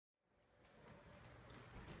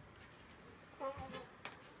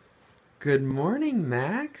Good morning,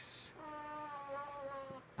 Max.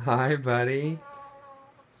 Hi, buddy.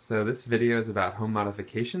 So this video is about home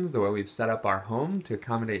modifications, the way we've set up our home to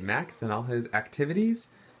accommodate Max and all his activities.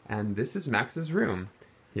 And this is Max's room.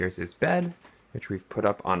 Here's his bed, which we've put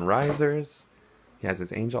up on risers. He has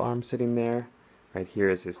his angel arm sitting there. Right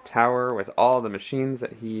here is his tower with all the machines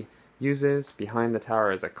that he uses. Behind the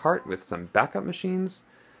tower is a cart with some backup machines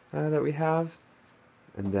that we have.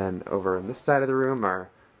 And then over on this side of the room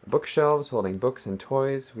are bookshelves holding books and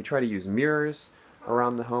toys. We try to use mirrors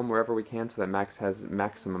around the home wherever we can so that Max has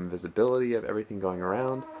maximum visibility of everything going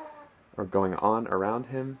around or going on around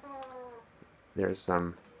him. There's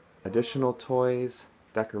some additional toys,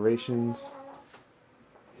 decorations.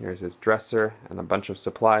 Here's his dresser and a bunch of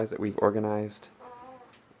supplies that we've organized.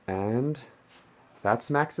 And that's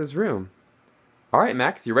Max's room. All right,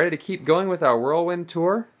 Max, you ready to keep going with our whirlwind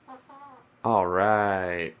tour? All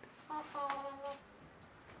right.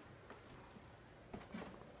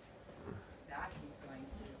 Back he's going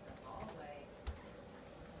to the hallway.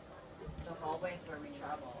 The hallway's where we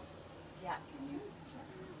travel. Yeah, can you?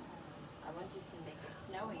 I want you to make a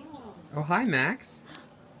snow angel. Oh, hi, Max.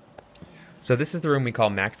 So this is the room we call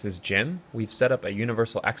Max's gym. We've set up a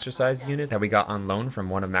universal exercise unit that we got on loan from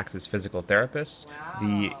one of Max's physical therapists.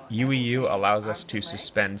 The UEU allows us to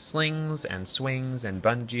suspend slings and swings and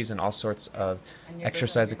bungees and all sorts of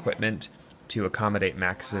exercise equipment to accommodate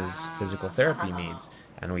Max's physical therapy needs.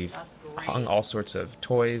 And we've hung all sorts of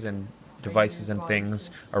toys and devices and things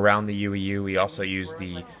around the UEU. We also use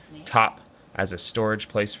the top as a storage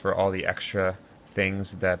place for all the extra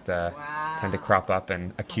things that tend to crop up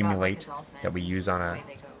and accumulate that we use on a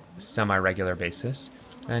semi-regular basis.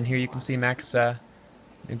 And here you can see Max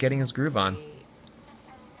getting his groove on.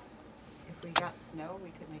 If we got snow, we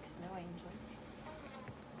could make snow angels.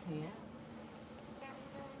 Yeah.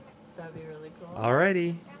 That'd be really cool.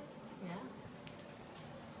 Alrighty. Yeah.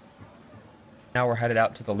 Now we're headed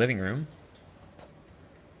out to the living room.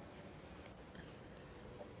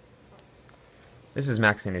 This is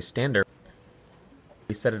Max in his standard.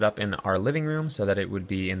 We set it up in our living room so that it would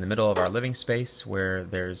be in the middle of our living space where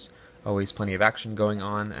there's always plenty of action going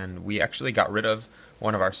on, and we actually got rid of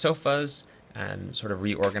one of our sofas and sort of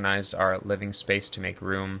reorganized our living space to make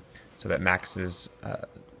room so that Max's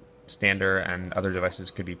stander and other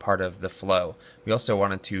devices could be part of the flow. We also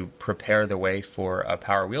wanted to prepare the way for a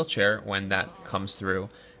power wheelchair when that comes through,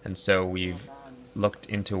 and so we've looked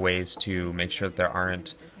into ways to make sure that there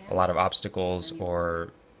aren't a lot of obstacles or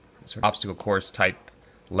sort of obstacle course type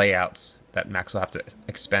layouts that Max will have to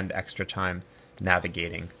expend extra time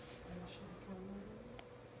navigating.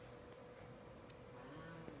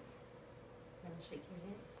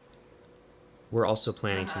 We're also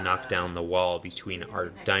planning to knock down the wall between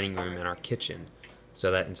our dining room and our kitchen so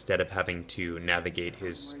that instead of having to navigate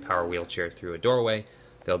his power wheelchair through a doorway,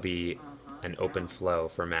 there'll be an open flow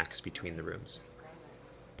for Max between the rooms.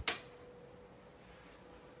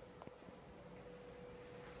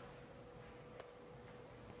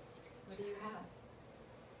 What do you have?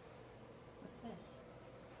 What's this?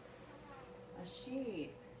 A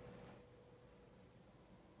sheep.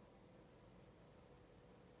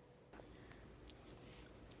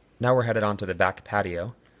 Now we're headed onto the back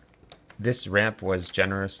patio. This ramp was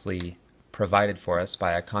generously provided for us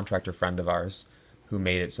by a contractor friend of ours who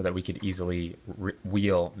made it so that we could easily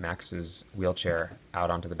wheel Max's wheelchair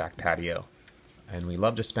out onto the back patio. And we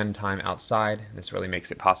love to spend time outside. This really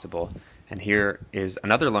makes it possible. And here is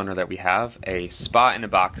another loaner that we have, a spa in a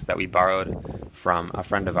box that we borrowed from a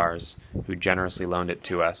friend of ours who generously loaned it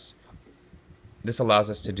to us. This allows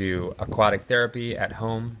us to do aquatic therapy at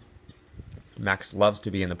home. Max loves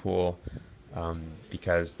to be in the pool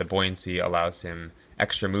because the buoyancy allows him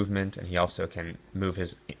extra movement, and he also can move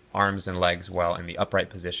his arms and legs well in the upright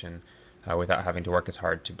position without having to work as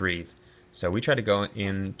hard to breathe. So we try to go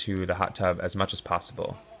into the hot tub as much as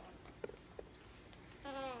possible.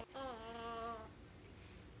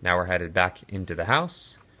 Now we're headed back into the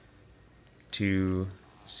house to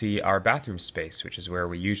see our bathroom space, which is where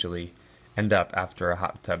we usually end up after a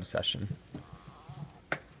hot tub session.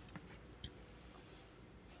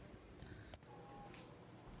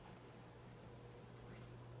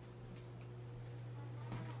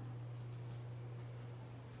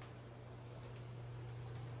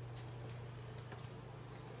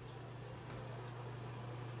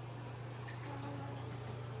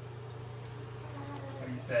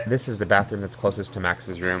 This is the bathroom that's closest to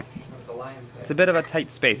Max's room. It's a bit of a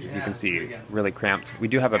tight space, as you can see, really cramped. We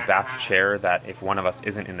do have a bath chair that if one of us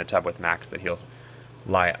isn't in the tub with Max that he'll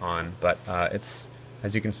lie on, but it's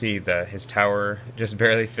As you can see, his tower just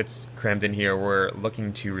barely fits crammed in here. We're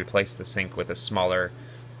looking to replace the sink with a smaller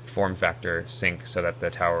form factor sink so that the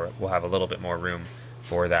tower will have a little bit more room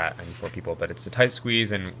for that and for people. But it's a tight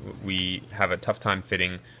squeeze, and we have a tough time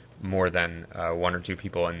fitting more than 1 or 2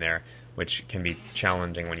 people in there, which can be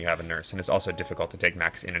challenging when you have a nurse. And it's also difficult to take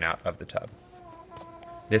Max in and out of the tub.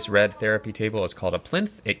 This red therapy table is called a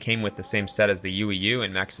plinth. It came with the same set as the UEU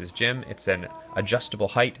in Max's gym. It's an adjustable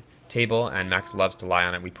height table, and Max loves to lie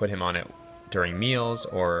on it. We put him on it during meals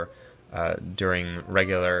or during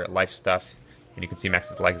regular life stuff. And you can see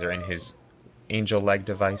Max's legs are in his angel leg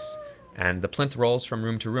device. And the plinth rolls from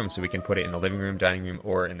room to room, so we can put it in the living room, dining room,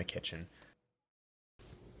 or in the kitchen.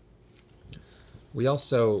 We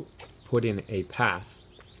also put in a path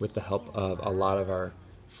with the help of a lot of our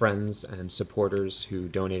friends and supporters who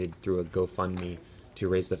donated through a GoFundMe to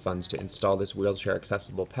raise the funds to install this wheelchair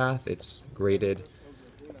accessible path. It's graded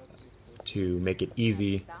to make it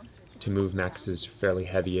easy to move Max's fairly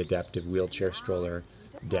heavy adaptive wheelchair stroller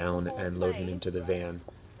down and load him into the van.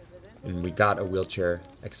 And we got a wheelchair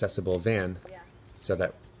accessible van so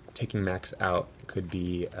that taking Max out could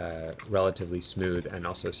be a relatively smooth and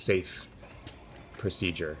also safe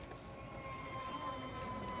procedure.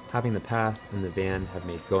 Having the path and the van have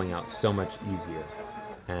made going out so much easier,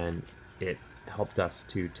 and it helped us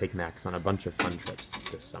to take Max on a bunch of fun trips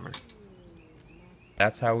this summer.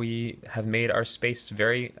 That's how we have made our space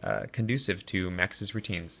very conducive to Max's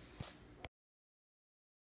routines.